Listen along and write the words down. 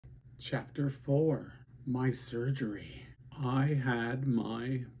Chapter 4, my surgery. I had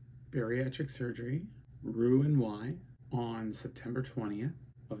my bariatric surgery, Roux-en-Y, on September 20th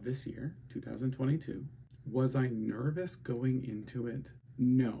of this year, 2022. Was I nervous going into it?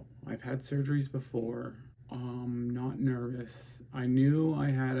 No. I've had surgeries before. Not nervous. I knew I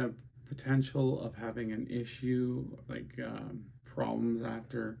had a potential of having an issue, like problems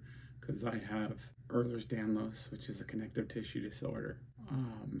after, because I have Ehlers-Danlos, which is a connective tissue disorder.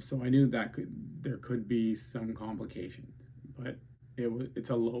 So I knew that there could be some complications, but it's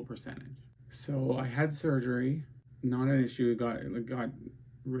a low percentage. So I had surgery, not an issue. Got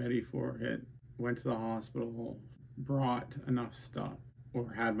ready for it. Went to the hospital, brought enough stuff,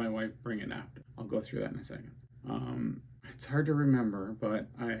 or had my wife bring it after. I'll go through that in a second. It's hard to remember, but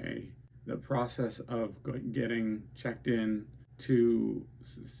the process of getting checked in to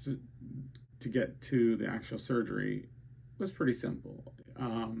get to the actual surgery was pretty simple.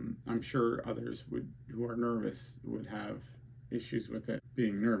 I'm sure others who are nervous would have issues with it,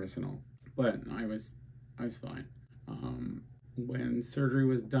 being nervous and all, but I was fine. When surgery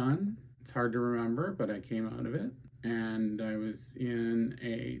was done, it's hard to remember, but I came out of it, and I was in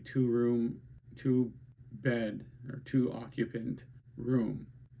a two occupant room,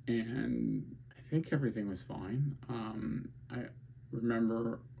 and I think everything was fine. I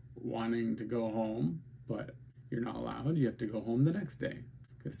remember wanting to go home, but you're not allowed. You have to go home the next day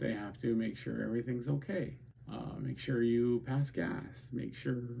because they have to make sure everything's okay. Make sure you pass gas, make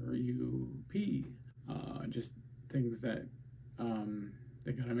sure you pee, just things that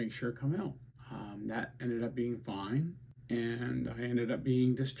they gotta make sure come out. That ended up being fine, and I ended up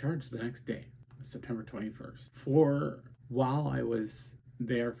being discharged the next day, September 21st. While I was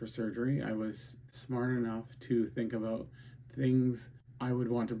there for surgery, I was smart enough to think about things I would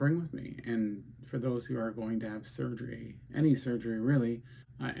want to bring with me. And for those who are going to have surgery, any surgery really,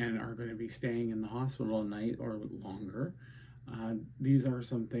 and are going to be staying in the hospital a night or longer, these are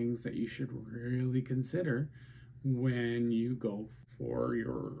some things that you should really consider when you go for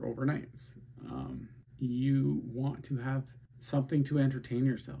your overnights. You want to have something to entertain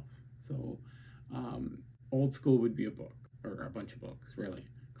yourself. So old school would be a book, or a bunch of books, really.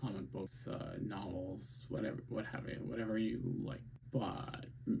 Comic books, novels, whatever you like. But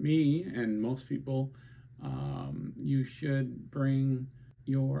me and most people, you should bring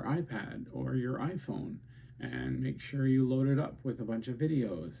your iPad or your iPhone and make sure you load it up with a bunch of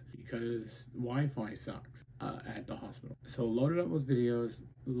videos, because Wi-Fi sucks at the hospital. So load it up with videos,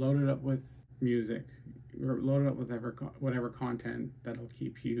 load it up with music, or load it up with whatever content that'll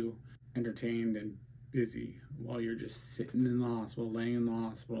keep you entertained and busy while you're just sitting in the hospital, laying in the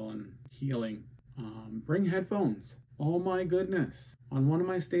hospital and healing. Bring headphones. Oh my goodness. On one of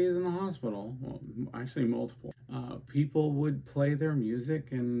my stays in the hospital, well, actually multiple, people would play their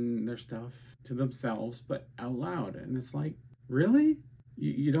music and their stuff to themselves, but out loud. And it's like, really?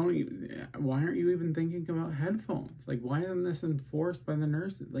 You don't even, why aren't you even thinking about headphones? Like, why isn't this enforced by the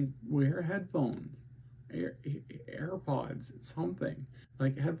nurses? Like, wear headphones, AirPods, something.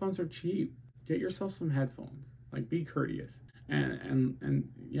 Like, headphones are cheap. Get yourself some headphones. Like, be courteous. And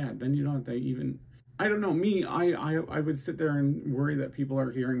yeah, then you don't have to even, I don't know, me, I would sit there and worry that people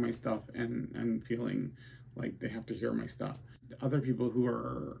are hearing my stuff and feeling like they have to hear my stuff. Other people who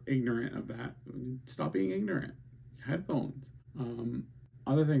are ignorant of that, stop being ignorant. Headphones.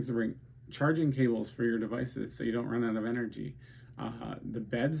 Other things to bring, charging cables for your devices so you don't run out of energy. The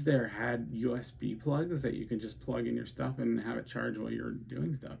beds there had USB plugs that you can just plug in your stuff and have it charge while you're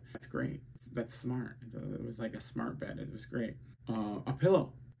doing stuff. That's great. That's smart. It was like a smart bed. It was great. A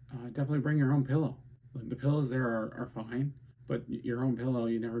pillow. Definitely bring your own pillow. The pillows there are fine, but your own pillow,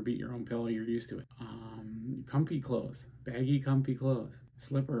 you never beat your own pillow. You're used to it. Comfy clothes. Baggy, comfy clothes.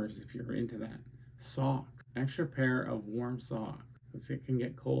 Slippers if you're into that. Socks. Extra pair of warm socks, because it can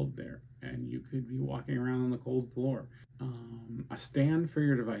get cold there and you could be walking around on the cold floor. A stand for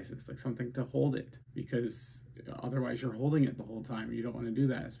your devices, like something to hold it, because otherwise you're holding it the whole time. You don't want to do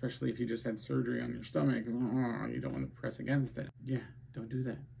that, especially if you just had surgery on your stomach. You don't want to press against it. Yeah, don't do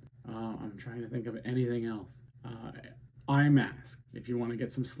that. I'm trying to think of anything else. Eye mask. If you want to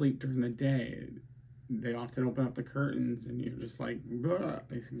get some sleep during the day, they often open up the curtains and you're just like,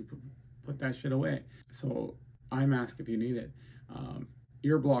 put that shit away. So eye mask if you need it.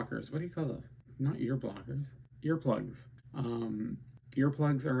 Ear blockers. What do you call those? Not ear blockers. Earplugs.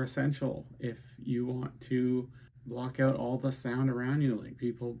 Earplugs are essential if you want to block out all the sound around you, like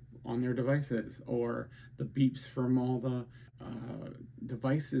people on their devices, or the beeps from all the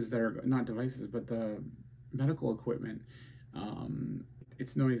devices that are not devices, but the medical equipment.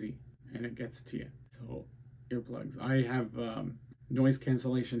 It's noisy and it gets to you. So earplugs. I have noise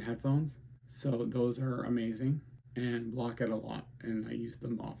cancellation headphones. So those are amazing and block it a lot, and I use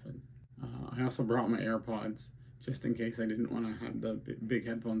them often. I also brought my AirPods just in case I didn't want to have the big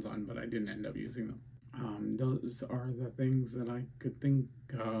headphones on, but I didn't end up using them. Those are the things that I could think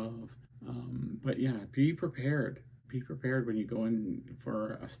of. But yeah, be prepared. Be prepared when you go in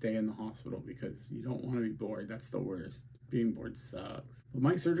for a stay in the hospital, because you don't want to be bored. That's the worst. Being bored sucks. But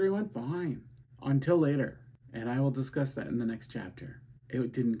my surgery went fine until later, and I will discuss that in the next chapter.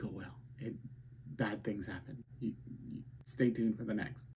 It didn't go well. Bad things happened. Stay tuned for the next.